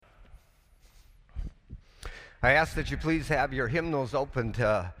I ask that you please have your hymnals open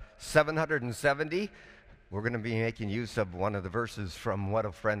to 770. We're going to be making use of one of the verses from What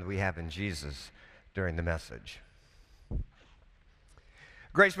a Friend We Have in Jesus during the message.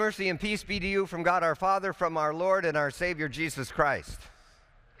 Grace, mercy, and peace be to you from God our Father, from our Lord and our Savior Jesus Christ.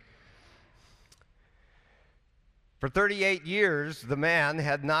 For 38 years, the man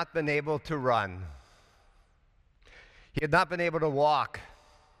had not been able to run. He had not been able to walk.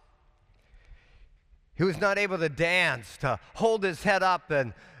 He was not able to dance, to hold his head up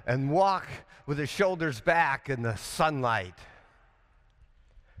and walk with his shoulders back in the sunlight.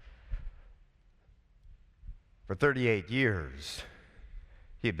 For 38 years,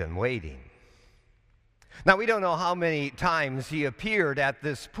 he had been waiting. Now, we don't know how many times he appeared at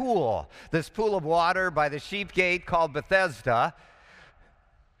this pool of water by the sheep gate called Bethesda,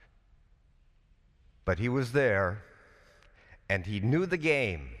 but he was there, and he knew the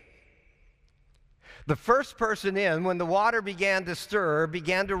game. The first person in, when the water began to stir,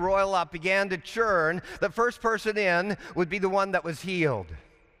 began to roil up, began to churn, the first person in would be the one that was healed.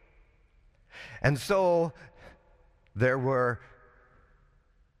 And so there were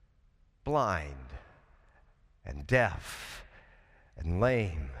blind and deaf and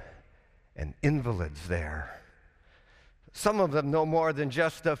lame and invalids there. Some of them no more than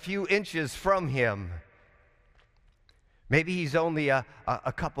just a few inches from him. Maybe he's only a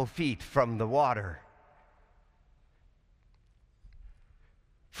couple feet from the water.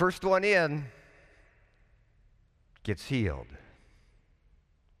 First one in gets healed.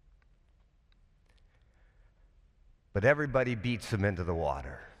 But everybody beats him into the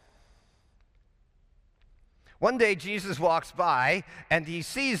water. One day Jesus walks by and he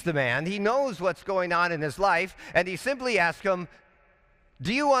sees the man. He knows what's going on in his life, and he simply asks him,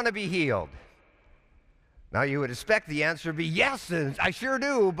 "Do you want to be healed?" Now you would expect the answer to be yes, and I sure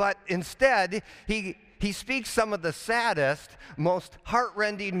do, but instead he speaks some of the saddest, most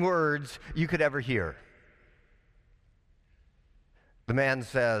heart-rending words you could ever hear. The man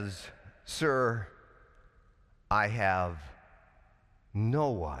says, "Sir, I have no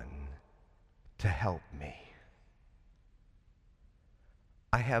one to help me.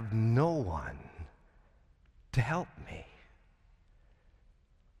 I have no one to help me."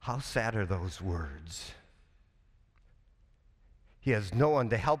 How sad are those words? He has no one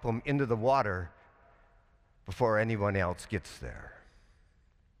to help him into the water before anyone else gets there.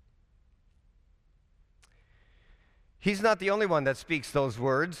 He's not the only one that speaks those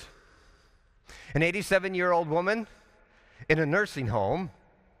words. An 87-year-old woman in a nursing home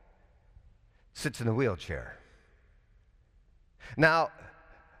sits in a wheelchair. Now,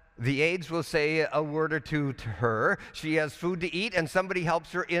 the aides will say a word or two to her. She has food to eat, and somebody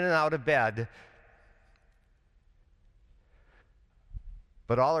helps her in and out of bed.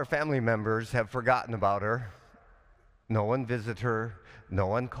 But all her family members have forgotten about her. No one visits her. No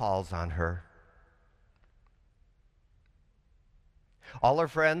one calls on her. All her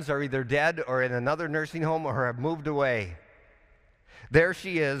friends are either dead or in another nursing home or have moved away. There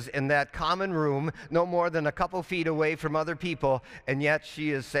she is in that common room, no more than a couple feet away from other people, and yet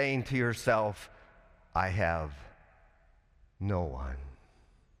she is saying to herself, "I have no one."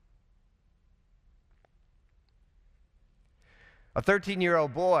 A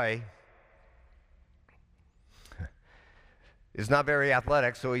 13-year-old boy is not very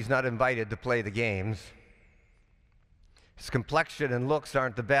athletic, so he's not invited to play the games. His complexion and looks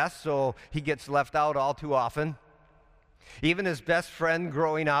aren't the best, so he gets left out all too often. Even his best friend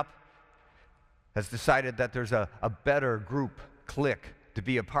growing up has decided that there's a better group, clique, to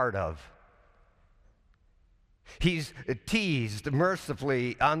be a part of. He's teased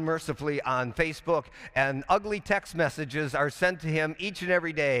unmercifully on Facebook, and ugly text messages are sent to him each and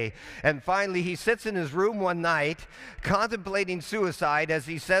every day. And finally, he sits in his room one night, contemplating suicide as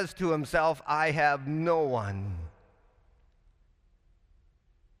he says to himself, "I have no one."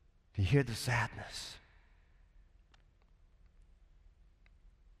 Do you hear the sadness?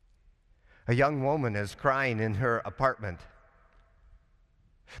 A young woman is crying in her apartment.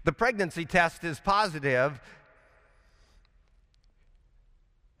 The pregnancy test is positive.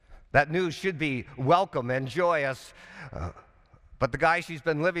 That news should be welcome and joyous. But the guy she's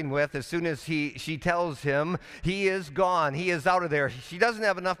been living with, as soon as she tells him, he is gone. He is out of there. She doesn't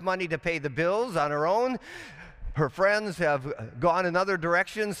have enough money to pay the bills on her own. Her friends have gone in other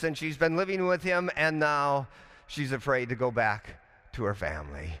directions since she's been living with him, and now she's afraid to go back to her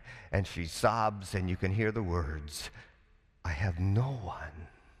family. And she sobs, and you can hear the words, "I have no one."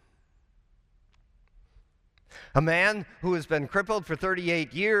 A man who has been crippled for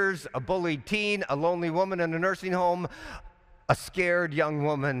 38 years, a bullied teen, a lonely woman in a nursing home, a scared young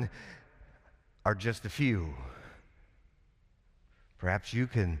woman are just a few Perhaps you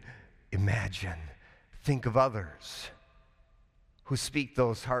can imagine, think of others who speak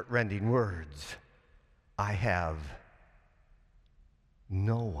those heart-rending words, I have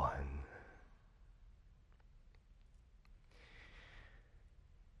no one.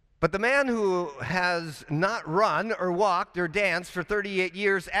 But the man who has not run or walked or danced for 38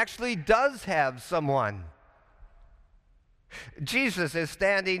 years actually does have someone. Jesus is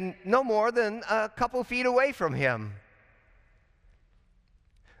standing no more than a couple feet away from him.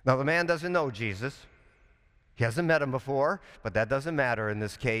 Now, the man doesn't know Jesus. He hasn't met him before, but that doesn't matter in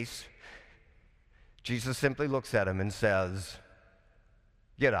this case. Jesus simply looks at him and says,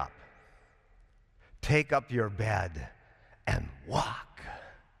 get up, take up your bed, and walk.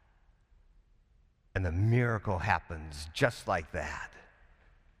 And the miracle happens just like that.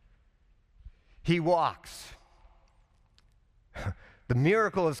 He walks. The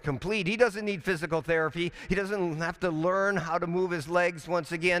miracle is complete. He doesn't need physical therapy. He doesn't have to learn how to move his legs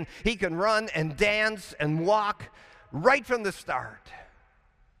once again. He can run and dance and walk right from the start.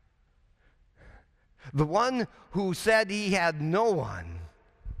 The one who said he had no one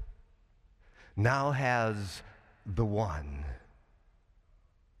now has the one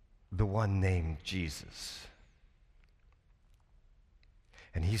named Jesus.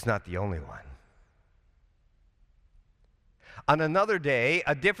 And he's not the only one. On another day,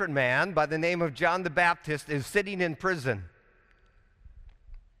 a different man by the name of John the Baptist is sitting in prison.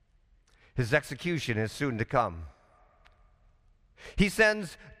 His execution is soon to come. He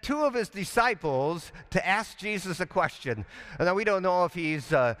sends two of his disciples to ask Jesus a question. Now, we don't know if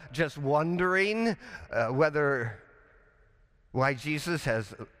he's just wondering why Jesus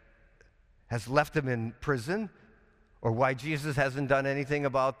has left him in prison, or why Jesus hasn't done anything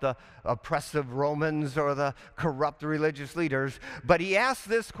about the oppressive Romans or the corrupt religious leaders. But he asks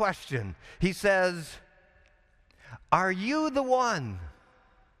this question. He says, are you the one?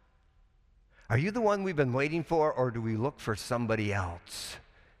 Are you the one we've been waiting for, or do we look for somebody else?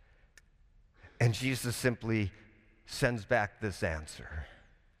 And Jesus simply sends back this answer.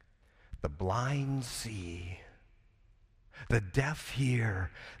 The blind see. The deaf hear,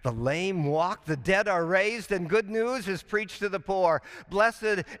 the lame walk, the dead are raised, and good news is preached to the poor.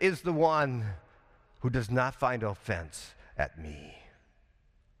 Blessed is the one who does not find offense at me.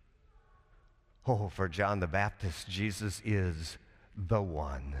 Oh, for John the Baptist, Jesus is the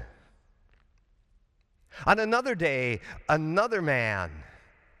one. On another day, another man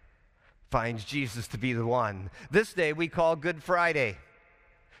finds Jesus to be the one. This day we call Good Friday.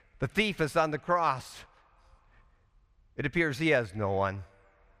 The thief is on the cross. It appears he has no one.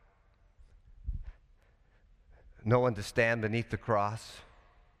 No one to stand beneath the cross.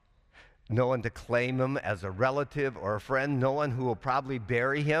 No one to claim him as a relative or a friend. No one who will probably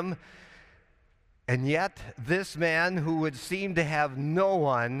bury him. And yet, this man who would seem to have no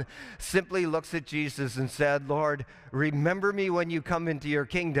one simply looks at Jesus and said, Lord, remember me when you come into your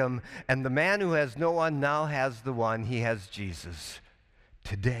kingdom. And the man who has no one now has the one. He has Jesus.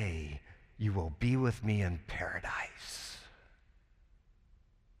 Today, you will be with me in paradise.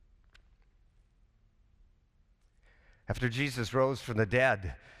 After Jesus rose from the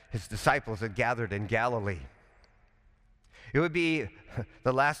dead, his disciples had gathered in Galilee. It would be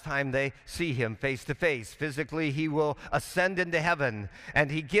the last time they see him face to face. Physically, he will ascend into heaven,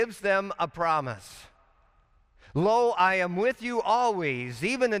 and he gives them a promise. Lo, I am with you always,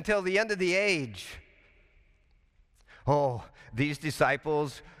 even until the end of the age. Oh, these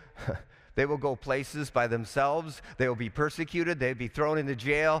disciples, they will go places by themselves. They will be persecuted. They'll be thrown into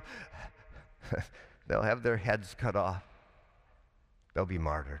jail. They'll have their heads cut off. They'll be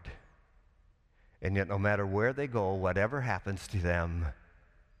martyred. And yet, no matter where they go, whatever happens to them,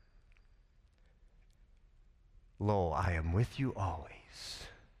 lo, I am with you always.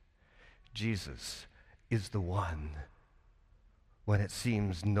 Jesus is the one when it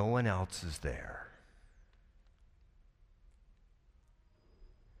seems no one else is there.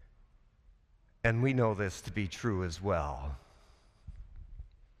 And we know this to be true as well.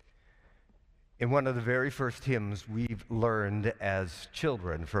 In one of the very first hymns we've learned as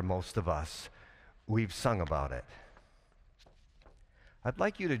children, for most of us, we've sung about it. I'd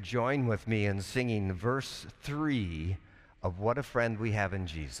like you to join with me in singing verse 3 of What a Friend We Have in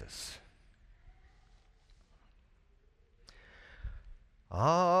Jesus.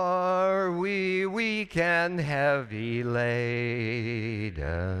 Are we weak and heavy laden,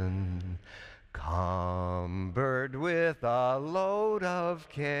 cumbered with a load of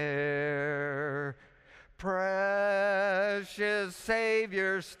care? Precious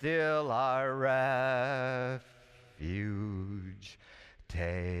Savior, still our refuge,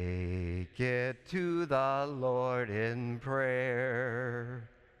 take it to the Lord in prayer.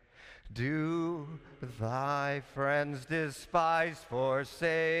 Do thy friends despise,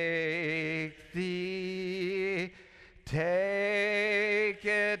 forsake thee? Take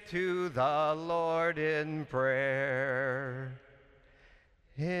it to the Lord in prayer.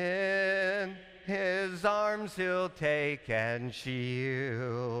 In his arms he'll take and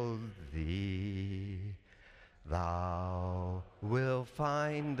shield thee. Thou wilt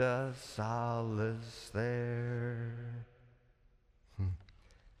find a solace there.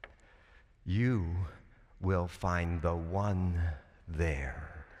 You will find the one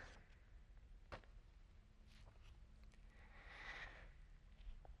there.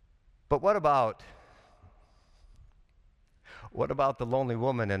 But what about the lonely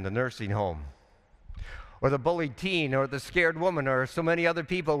woman in the nursing home? Or the bullied teen, or the scared woman, or so many other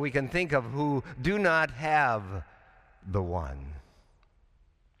people we can think of who do not have the one.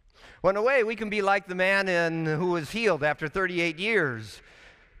 Well, in a way, we can be like the man who was healed after 38 years.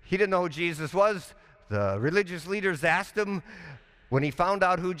 He didn't know who Jesus was. The religious leaders asked him. When he found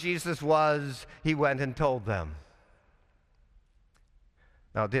out who Jesus was, he went and told them.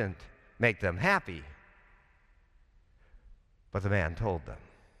 Now, it didn't make them happy, but the man told them.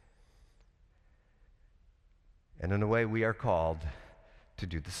 And in a way, we are called to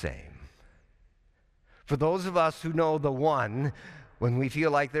do the same. For those of us who know the one, when we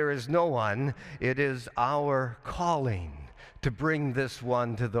feel like there is no one, it is our calling to bring this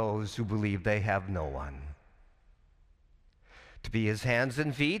one to those who believe they have no one. To be his hands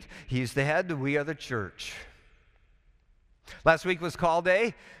and feet, he's the head, we are the church. Last week was call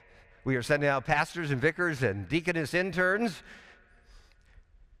day. We are sending out pastors and vicars and deaconess interns.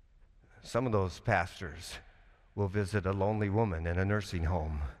 Some of those pastors will visit a lonely woman in a nursing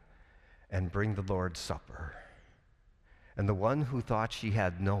home and bring the Lord's Supper. And the one who thought she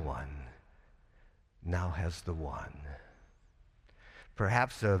had no one now has the one.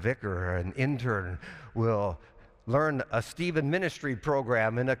 Perhaps a vicar or an intern will learn a Stephen ministry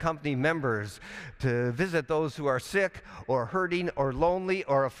program and accompany members to visit those who are sick or hurting or lonely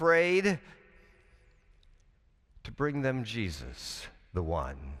or afraid, to bring them Jesus, the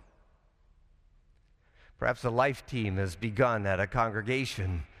one. Perhaps a life team has begun at a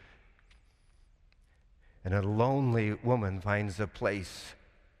congregation, and a lonely woman finds a place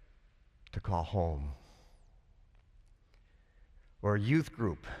to call home. Or a youth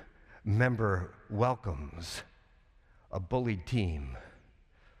group member welcomes a bullied teen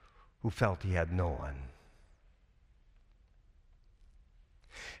who felt he had no one.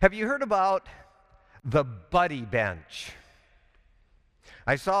 Have you heard about the Buddy Bench?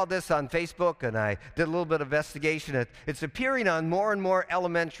 I saw this on Facebook and I did a little bit of investigation. It's appearing on more and more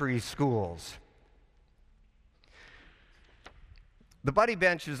elementary schools. The Buddy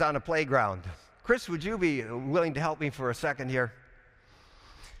Bench is on a playground. Chris, would you be willing to help me for a second here?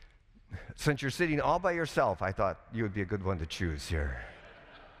 Since you're sitting all by yourself, I thought you would be a good one to choose here.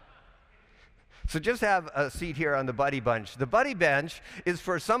 So just have a seat here on the Buddy Bench. The Buddy Bench is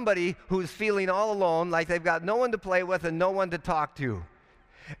for somebody who's feeling all alone, like they've got no one to play with and no one to talk to.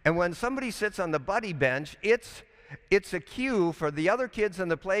 And when somebody sits on the Buddy Bench, it's a cue for the other kids on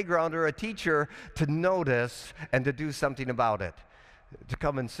the playground or a teacher to notice and to do something about it, to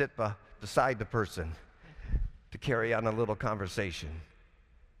come and sit beside the person, to carry on a little conversation,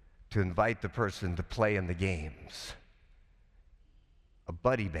 to invite the person to play in the games. A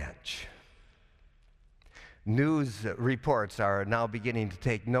Buddy Bench. News reports are now beginning to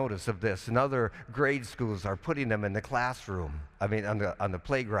take notice of this, and other grade schools are putting them in the classroom, on the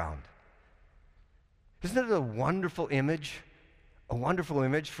playground. Isn't it a wonderful image? A wonderful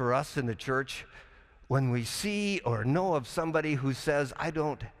image for us in the church when we see or know of somebody who says, I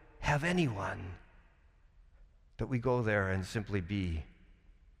don't have anyone, that we go there and simply be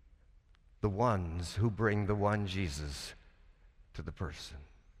the ones who bring the one Jesus to the person.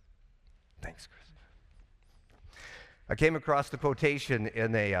 Thanks, Chris. I came across the quotation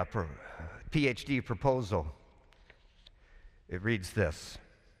in a PhD proposal. It reads this: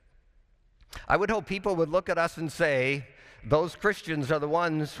 I would hope people would look at us and say, those Christians are the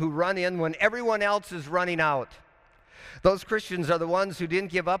ones who run in when everyone else is running out. Those Christians are the ones who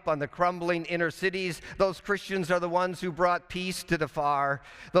didn't give up on the crumbling inner cities. Those Christians are the ones who brought peace to the far.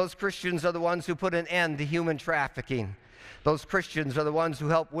 Those Christians are the ones who put an end to human trafficking. Those Christians are the ones who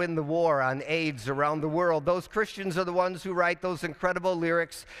helped win the war on AIDS around the world. Those Christians are the ones who write those incredible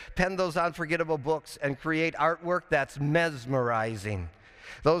lyrics, pen those unforgettable books, and create artwork that's mesmerizing.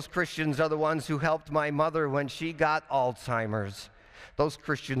 Those Christians are the ones who helped my mother when she got Alzheimer's. Those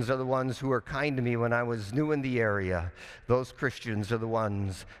Christians are the ones who were kind to me when I was new in the area. Those Christians are the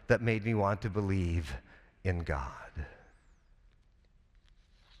ones that made me want to believe in God.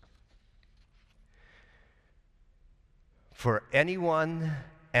 For anyone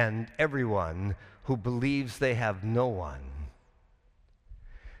and everyone who believes they have no one,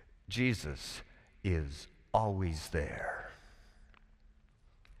 Jesus is always there.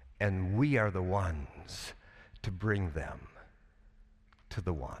 And we are the ones to bring them to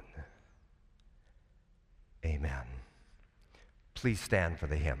the one. Amen. Please stand for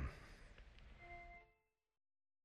the hymn.